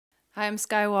Hi, I'm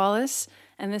Skye Wallace,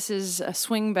 and this is a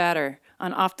swing batter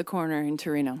on Off the Corner in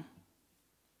Torino.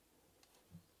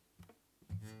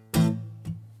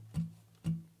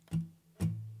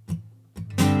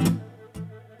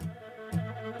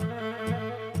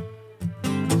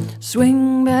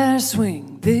 Swing, batter,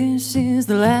 swing, this is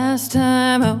the last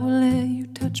time I will let you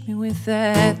touch me with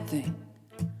that thing.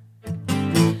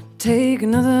 Take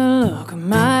another look,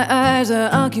 my eyes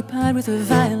are occupied with the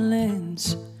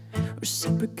violence,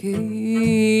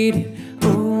 reciprocated.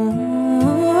 Oh,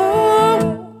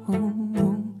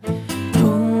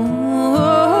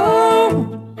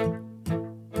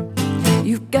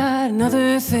 you've got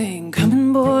another thing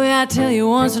coming, boy, I tell you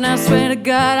once and I swear to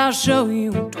God I'll show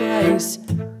you twice.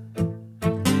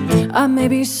 I may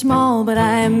be small, but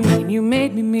I am mean. You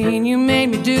made me mean, you made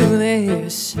me do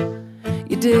this.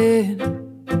 You did.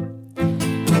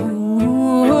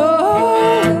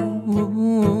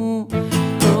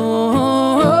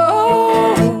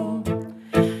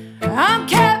 I'm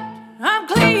kept, I'm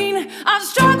clean, I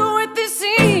struggle with this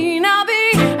scene. I'll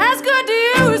be as good to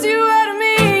you as you were to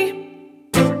me.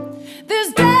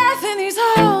 There's death in these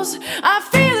halls, I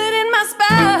feel it in my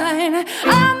spine.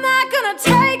 I'm not gonna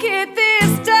take it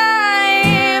this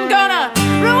time. Gonna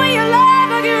ruin your life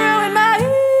like you ruined mine.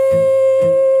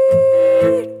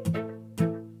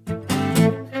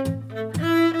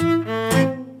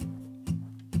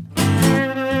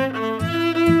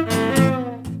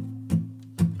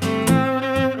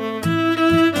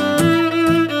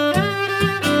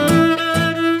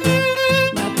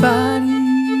 My body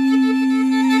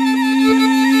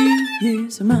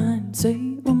is mine. Say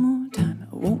it one more time,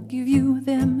 I won't give you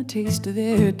them a taste of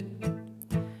it.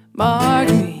 Mark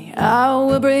me, I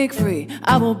will break free.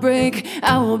 I will break,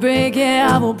 yeah,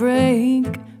 I will break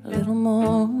a little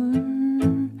more.